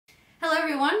Hello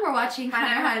everyone, we're watching Hunter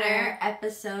x Hunter Hunter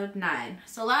episode 9.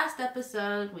 So last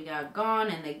episode we got Gon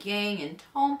and the gang in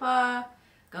Tompa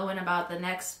going about the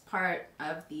next part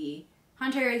of the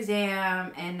Hunter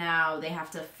exam, and now they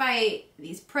have to fight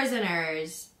these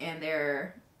prisoners and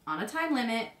they're on a time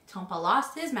limit. Tompa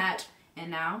lost his match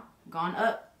and now Gon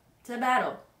up to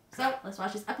battle. So let's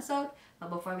watch this episode,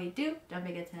 but before we do, don't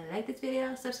forget to like this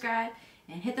video, subscribe,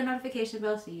 and hit the notification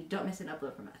bell so you don't miss an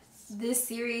upload from us. This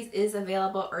series is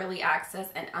available early access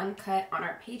and uncut on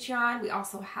our Patreon. We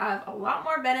also have a lot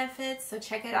more benefits, so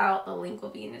check it out. The link will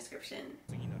be in the description.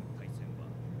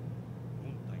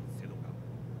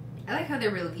 I like how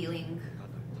they're revealing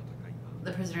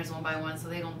the prisoners one by one so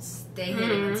they don't stay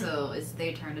hidden until it's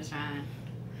their turn to shine.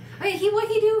 Wait, what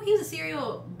he do? He was a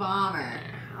serial bomber.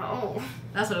 Oh.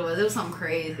 That's what it was. It was something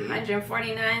crazy.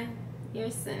 149-year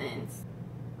sentence.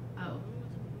 Oh.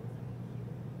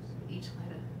 Each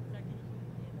letter.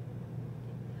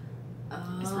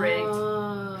 Oh. It's rigged.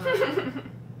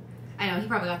 I know, he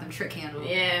probably got them trick handled.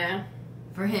 Yeah.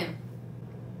 For him.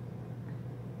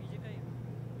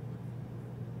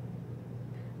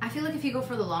 I feel like if you go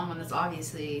for the long one, that's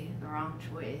obviously the wrong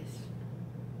choice.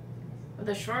 But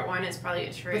the short one is probably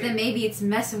a trick. But then maybe it's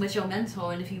messing with your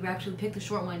mental, and if you actually pick the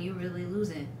short one, you're really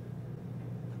losing.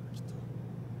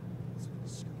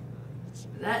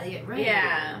 That, yeah, right?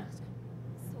 Yeah.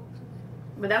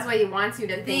 But that's why he wants you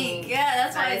to think. Yeah,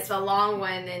 that's why it's the long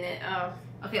one, and it. Oh.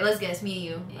 Okay, let's guess. Me and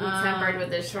you. You tempered with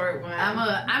the short one.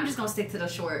 I'm just gonna stick to the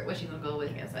short. What you gonna go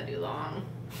with? I guess I do long.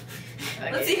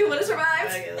 Okay. Let's see who would have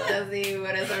survived. Okay, let's see who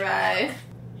would have survived.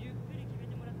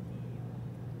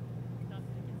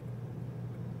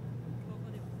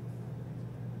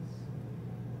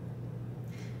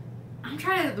 I'm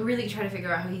trying to really try to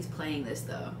figure out how he's playing this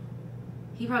though.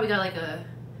 He probably got like a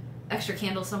extra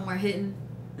candle somewhere hidden,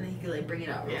 and then he could like bring it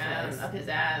out real fast. Up his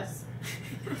ass.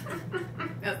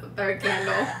 That's the third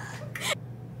candle.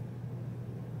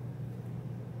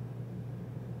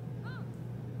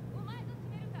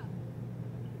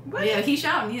 What? Yeah, he's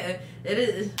shouting. Yeah, it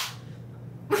is.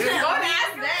 Go and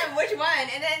ask them which one,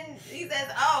 and then he says,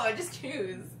 "Oh, just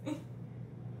choose."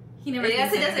 He never. I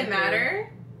guess it doesn't matter.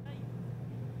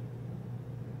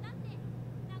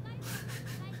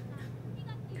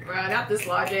 Bro, not this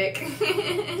logic.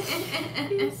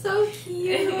 He's so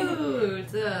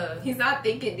cute. He's not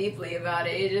thinking deeply about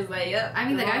it. He's just like, yep. I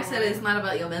mean, the guy said it's not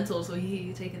about your mental, so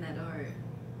he taking that to heart.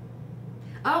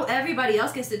 Oh, everybody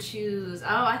else gets to choose.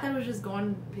 Oh, I thought it was just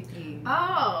Gon picking.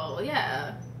 Oh,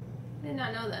 yeah. I did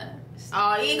not know that.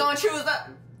 Oh, he ain't gonna choose the.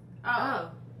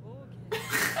 Oh.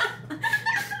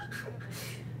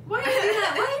 Why you do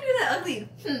that? Why you do that ugly?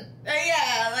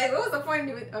 Yeah, like, what was the point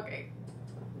of it? Okay.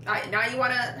 Alright, now you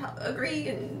wanna agree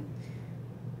and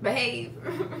behave.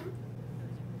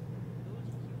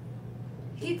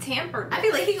 He tampered. I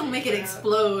feel like he gonna make it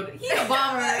explode. He a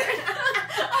bomber.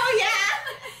 Oh yeah,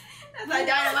 that's like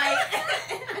dynamite.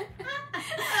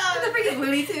 The freaking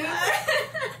Looney Tunes.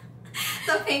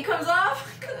 The paint comes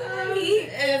off.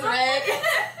 It's red.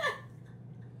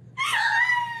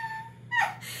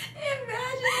 Imagine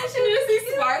that Should you see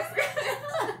sparks?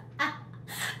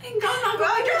 And Gon not Bro,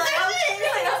 going you're like,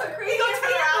 like, that's so crazy. Go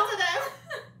turn around to them.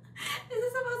 Is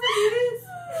it supposed to do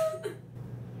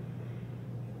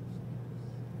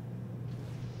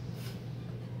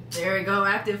this? There we go,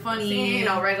 acting funny. See,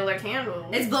 no regular candle.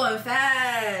 It's blowing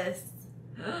fast.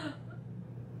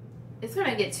 It's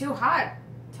gonna get too hot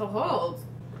to hold.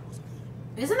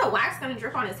 Isn't the wax gonna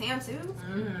drip on his hand too?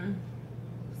 Mm-hmm.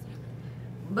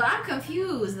 But I'm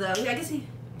confused though. I guess he.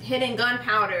 Hidden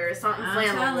gunpowder or something flammable.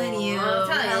 I'm telling you. Hello,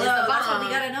 That's what we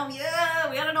gotta know. Yeah,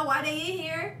 we gotta know why they in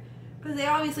here. Because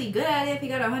they're obviously good at it if he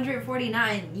got a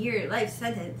 149-year life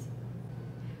sentence.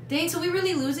 Dang, so we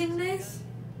really losing this?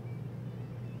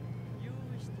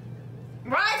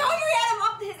 Bro, I told you he had him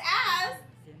up his ass.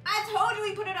 I told you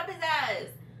he put it up his ass.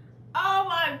 Oh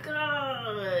my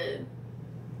god.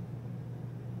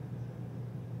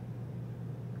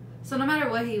 So no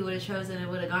matter what he would have chosen, it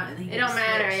would have gotten. It don't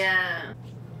matter, yeah.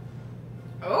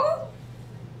 Oh?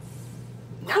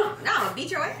 No, no, beat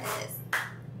your ass.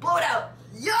 Blow it out.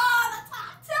 Yo, that's what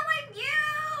I'm telling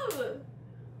you.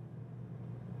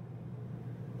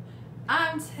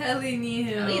 I'm telling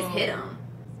you. At least hit him.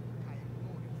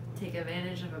 Take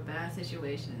advantage of a bad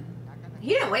situation.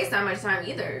 He didn't waste that much time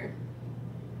either.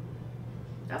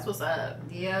 That's what's up.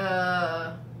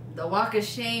 Yeah. The walk of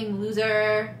shame,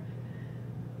 loser.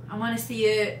 I want to see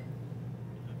it.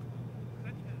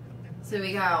 So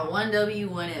we got 1W,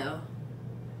 1L.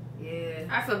 Yeah.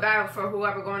 I feel bad for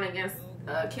whoever going against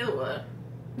Killua.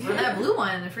 Well, that blue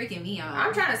one freaking me out.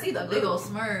 I'm trying to see the big blue. old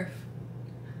Smurf.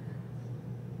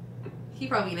 He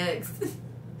probably next.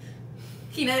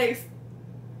 He next.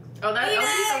 Oh, that's He he's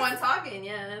the next. one talking.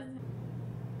 Yeah. That's...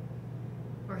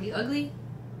 Or he ugly?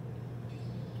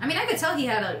 I mean, I could tell he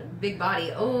had a big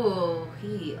body. Oh,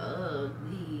 he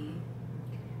ugly.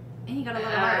 And he got a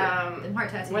lot of heart. Them heart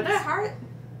tattoos. Were that heart?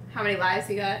 How many lives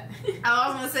he got? I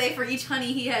was gonna say for each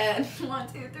honey he had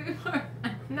 1, 2, 3, 4.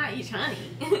 Not each honey.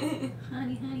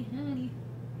 Honey, honey, honey.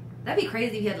 That'd be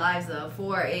crazy if he had lives though.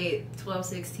 4, 8, 12,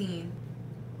 16.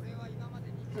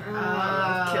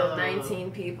 I've killed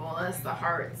 19 people. That's the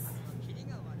hearts.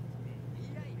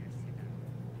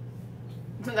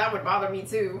 That would bother me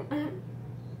too.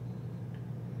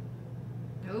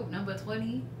 Nope, number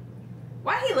 20.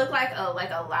 Why he look like a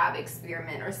lab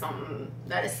experiment or something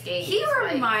that escaped? He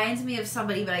like, reminds me of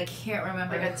somebody, but I can't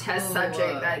remember. like a test who.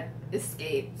 subject that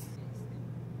escaped.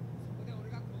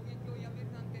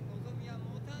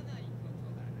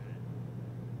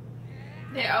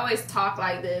 They always talk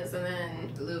like this and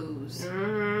then Lose.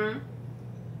 mm-hmm.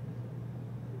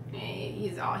 Hey,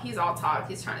 he's all talk.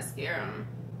 He's trying to scare him,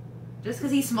 Just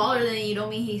because he's smaller than you don't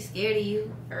mean he's scared of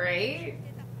you. right?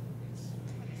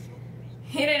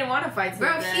 He didn't want to fight. Bro,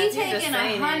 Superman. he's just taking a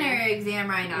saying hunter it. exam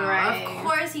right now. Right. Of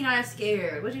course he's not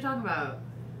scared. What you talking about?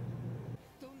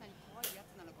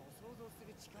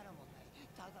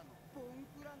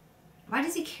 Why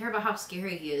does he care about how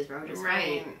scary he is, bro? Just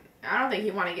Right. fight. I don't think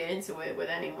he want to get into it with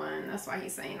anyone. That's why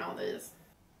he's saying all this.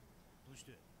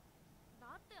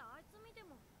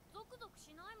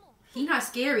 He's not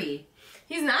scary.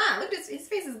 He's not. Look at his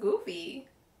face is goofy.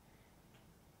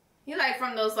 He like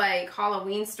from those like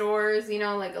Halloween stores, you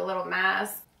know, like a little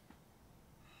mask.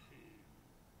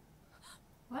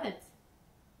 What?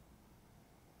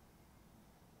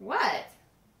 What?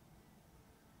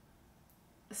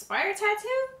 A spider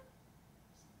tattoo?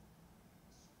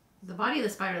 The body of the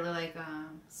spider look like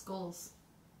skulls.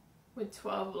 With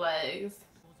 12 legs.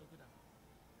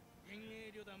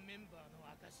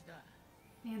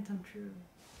 Phantom True.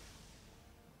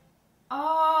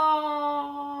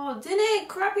 Oh, didn't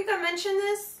Kurapika mention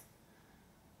this?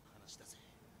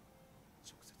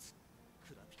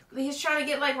 He's trying to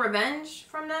get like revenge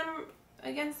from them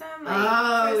against them. Like,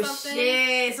 Oh or something.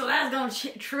 shit! So that's gonna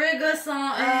trigger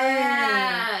something.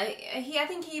 Yeah, I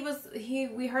think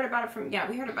we heard about it from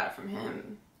we heard about it from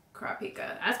him,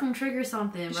 Kurapika. That's gonna trigger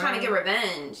something, He's bro. trying to get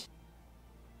revenge.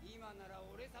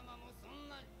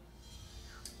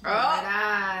 Oh my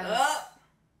God. Oh.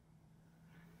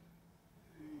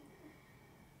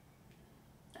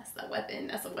 That's the weapon.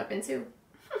 That's a weapon too.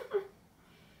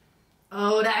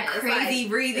 Oh, that It's crazy like,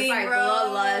 breathing, it's like bro.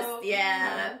 bloodlust.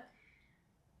 Yeah.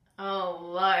 Oh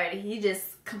Lord, he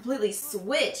just completely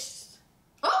switched.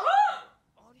 Oh.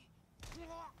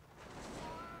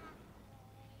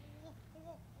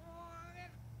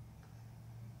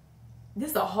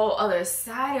 This is a whole other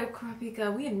side of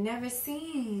Kurapika we have never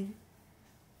seen.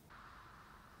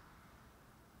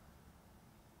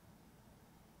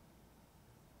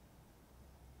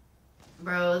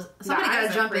 Bro, somebody The eyes gotta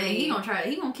are jump in. pretty. He gonna try.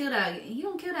 He gonna kill that. He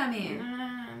gonna kill that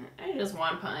man. Just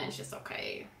one punch. It's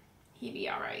okay. He be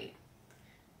all right.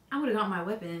 I would have got my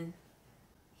weapon.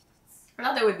 I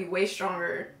thought they would be way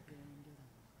stronger.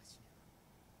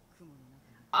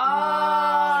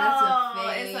 that's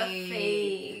a It's a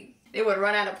fake. They would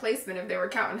run out of placement if they were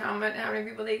counting how many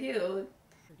people they killed.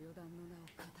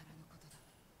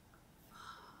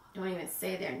 Don't even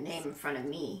say their name in front of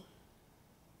me.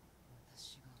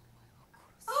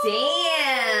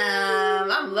 Damn!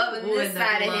 I'm loving Ooh, this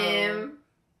that side of love. him.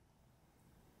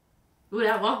 Ooh,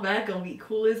 that walk back gonna be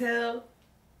cool as hell.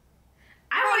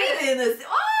 I want in this.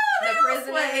 Oh, The the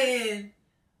prisoner. prison.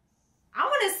 I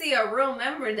want to see a real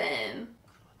member then.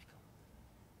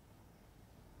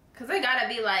 Cause they gotta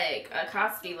be like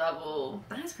Akatsuki level.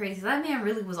 That's crazy. That man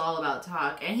really was all about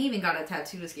talk, and he even got a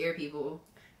tattoo to scare people.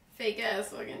 Fake ass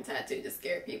fucking tattoo to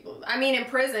scare people. I mean, in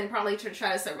prison, probably to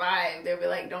try to survive. They'll be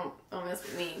like, don't mess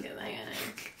with me, cause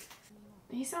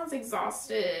he sounds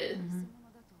exhausted.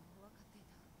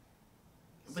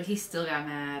 But he still got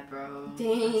mad, bro.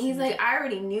 Dang, he's like, I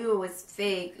already knew it was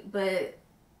fake, but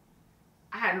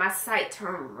I had my sight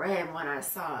turn red when I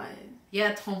saw it.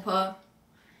 Yeah, Tompa.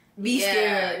 Be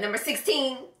scared. Number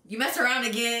 16. You mess around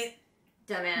again.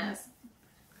 Dumbass.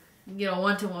 You get a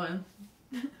 1-to-1.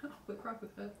 With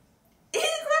Crocodile. He's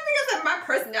laughing because my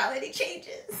personality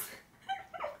changes.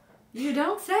 You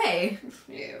don't say.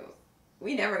 Ew.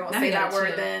 We never gonna Now say we that gotta word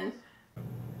chill. then.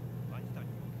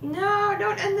 No,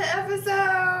 don't end the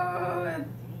episode.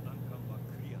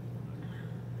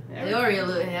 Leoria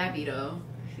look happy though.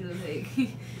 She was like,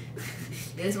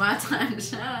 It's my time to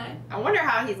shine. I wonder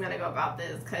how he's gonna go about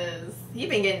this, because he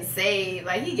been getting saved.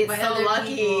 Like, he gets By so other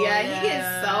lucky. people, Yeah, yeah. he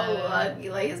gets so lucky.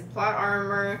 Like, his plot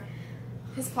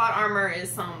armor is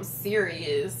some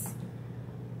serious.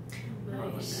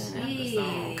 Oh, She,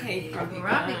 okay,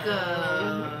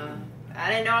 Kurapika. I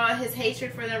didn't know his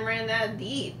hatred for them ran that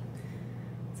deep.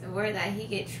 To where that he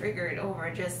get triggered over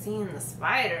just seeing the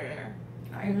spider.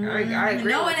 I agree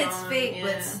Knowing with it's him, fake, yeah.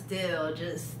 but still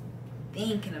just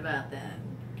thinking about that.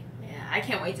 Yeah, I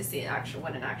can't wait to see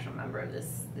what an actual member of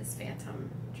this Phantom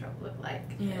trope look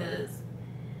like. Yeah. 'Cause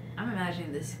I'm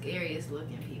imagining the scariest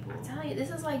looking people. I'm telling you, this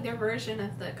is like their version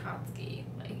of the Akatsuki.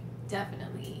 Like,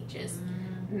 definitely just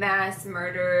mass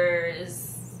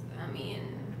murders. I mean,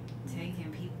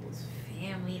 Taking people's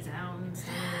families out and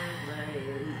stuff.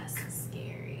 that's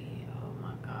scary. Oh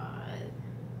my god.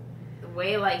 The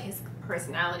way, like, his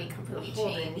personality completely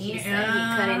Whole changed. He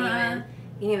demeanor. said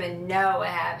he didn't even know what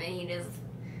happened. He just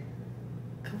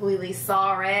completely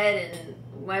saw red and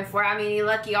went for it. I mean, he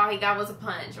lucky all he got was a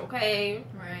punch, okay?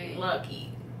 Right.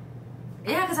 Lucky.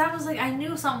 Yeah, because I was like, I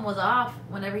knew something was off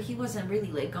whenever he wasn't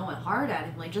really like going hard at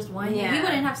him. Like, just one hit. Yeah. He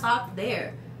wouldn't have stopped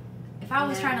there. If I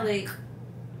was Yeah. trying to like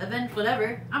avenge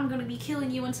whatever, I'm gonna be killing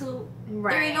you until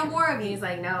Right. there ain't no more of And you. he's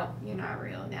like, no, you're not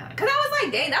real now. Because I was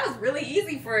like, dang, that was really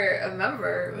easy for a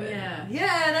member. But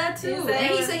Yeah, that too. He said And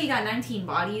it he was- said he got 19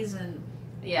 bodies and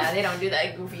yeah, they don't do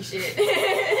that goofy shit.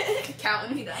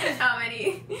 Counting how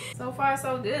many. So far,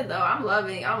 so good though. I'm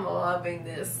loving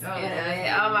this. Oh, anime. definitely.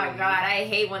 Oh my god, I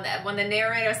hate when the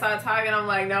narrator started talking. I'm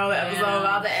like, no, that was Yeah.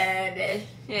 about to end. And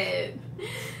shit.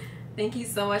 Thank you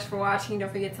so much for watching.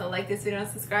 Don't forget to like this video and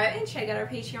subscribe, and check out our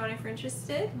Patreon if you're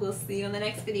interested. We'll see you in the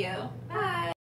next video. Bye.